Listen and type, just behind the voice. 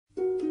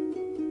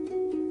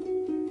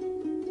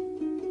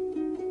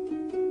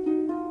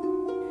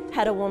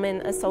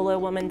had a solo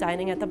woman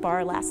dining at the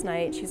bar last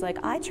night. She's like,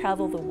 I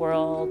travel the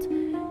world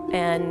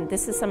and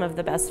this is some of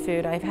the best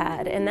food I've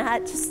had. And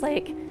that just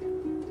like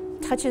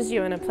touches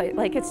you in a place,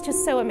 like it's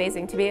just so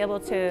amazing to be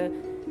able to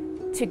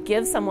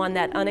give someone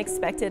that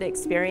unexpected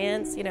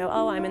experience, you know,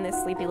 oh, I'm in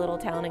this sleepy little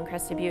town in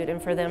Crested Butte,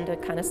 and for them to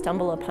kind of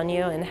stumble upon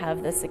you and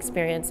have this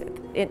experience,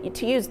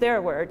 to use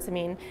their words, I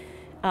mean,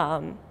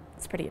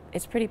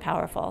 it's pretty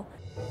powerful.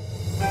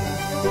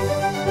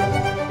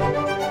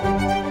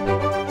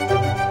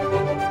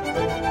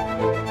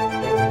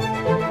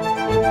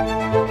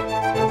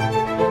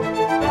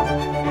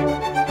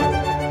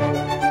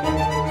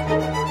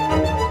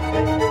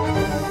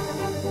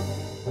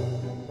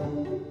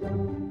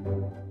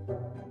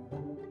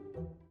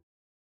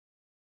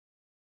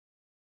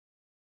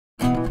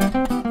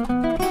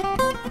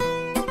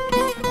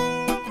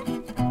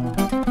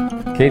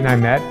 Kate and I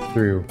met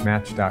through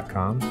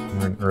Match.com.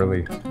 We're an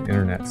early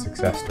internet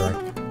success story.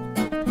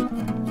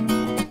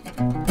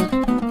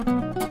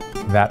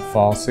 That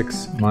fall,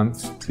 6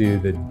 months to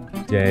the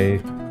day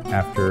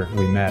after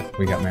we met,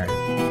 we got married.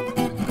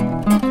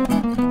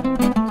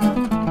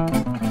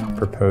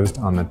 Proposed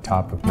on the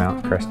top of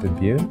Mount Crested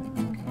Butte,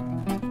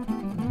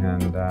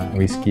 and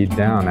we skied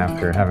down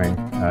after having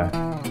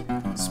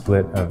a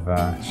split of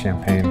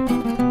champagne.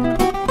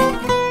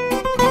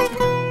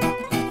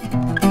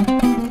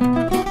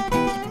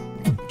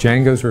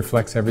 Django's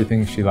reflects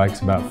everything she likes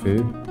about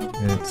food.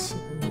 It's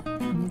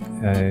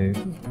a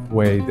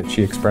way that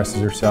she expresses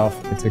herself.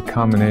 It's a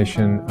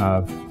combination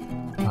of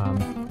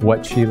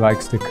what she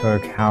likes to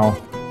cook,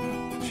 how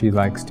she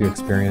likes to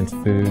experience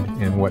food,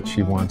 and what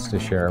she wants to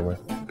share with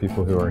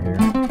people who are here.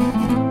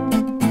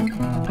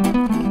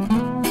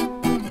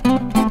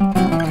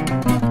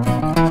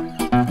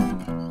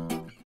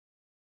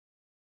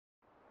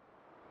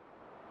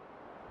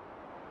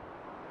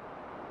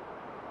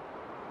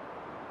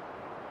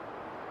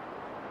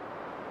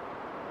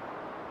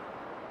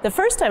 The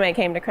first time I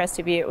came to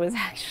Crested Butte was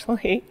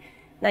actually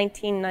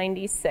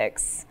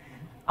 1996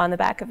 on the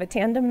back of a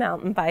tandem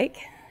mountain bike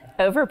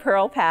over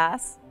Pearl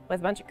Pass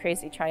with a bunch of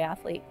crazy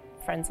triathlete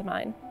friends of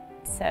mine.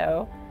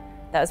 So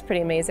that was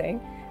pretty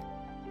amazing.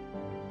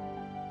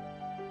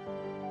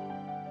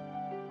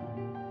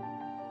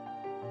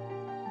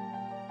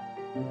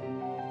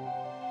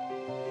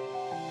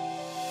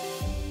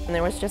 And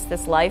there was just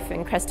this life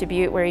in Crested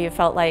Butte where you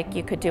felt like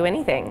you could do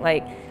anything.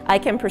 Like, I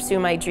can pursue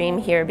my dream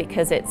here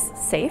because it's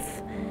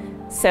safe.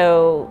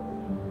 So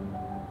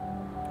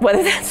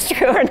whether that's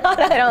true or not,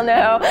 I don't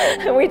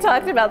know. We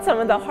talked about some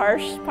of the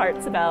harsh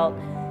parts about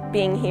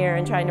being here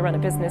and trying to run a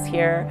business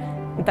here.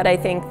 But I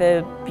think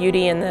the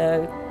beauty and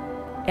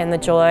the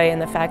joy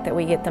and the fact that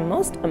we get the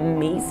most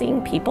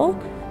amazing people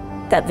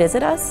that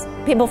visit us,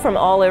 people from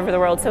all over the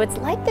world. So it's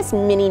like this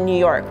mini New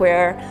York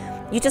where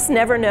you just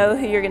never know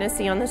who you're going to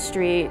see on the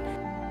street.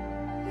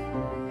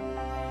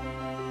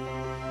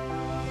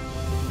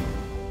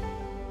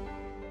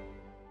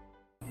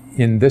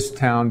 In this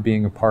town,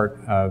 being a part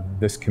of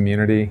this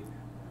community,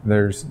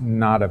 there's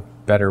not a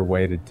better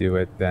way to do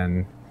it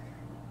than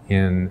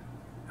in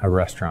a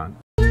restaurant.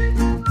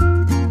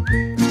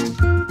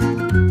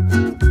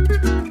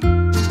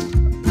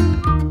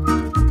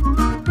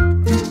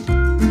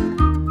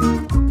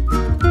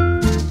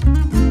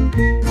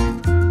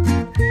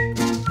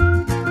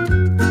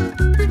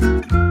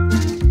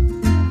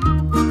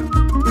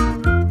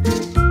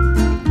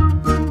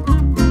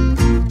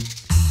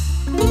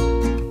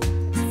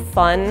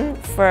 Fun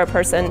for a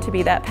person to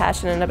be that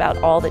passionate about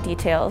all the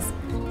details.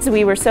 So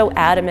we were so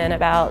adamant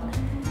about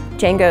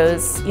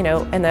Django's, you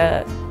know, and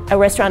a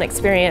restaurant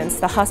experience,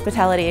 the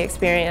hospitality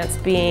experience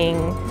being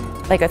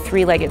like a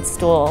three-legged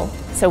stool.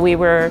 So we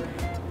were,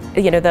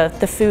 you know, the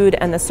food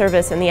and the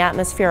service and the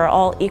atmosphere are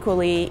all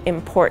equally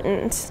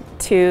important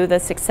to the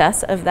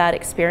success of that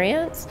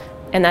experience.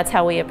 And that's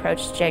how we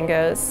approached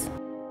Django's.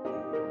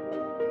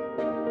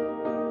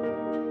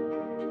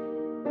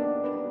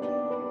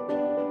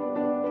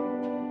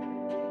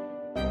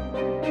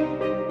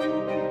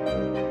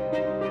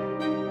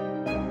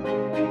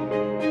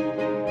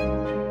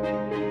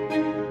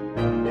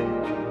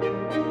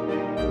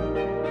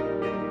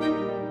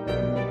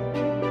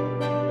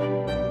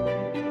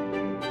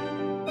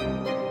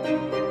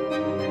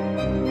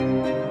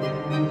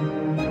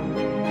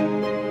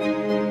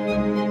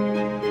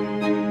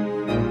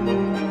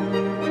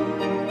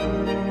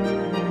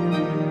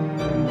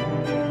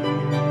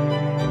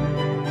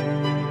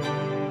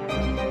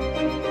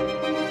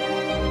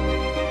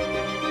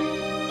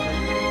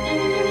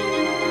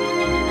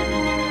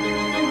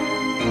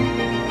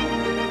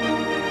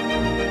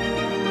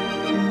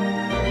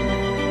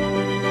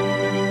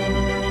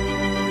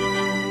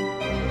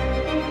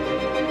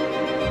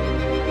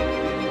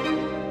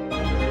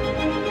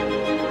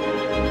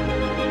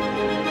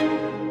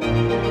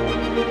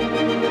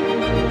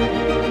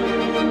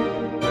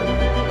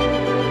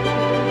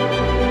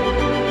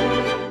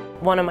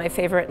 One of my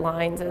favorite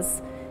lines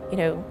is, you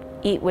know,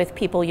 eat with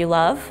people you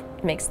love,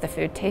 it makes the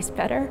food taste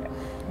better.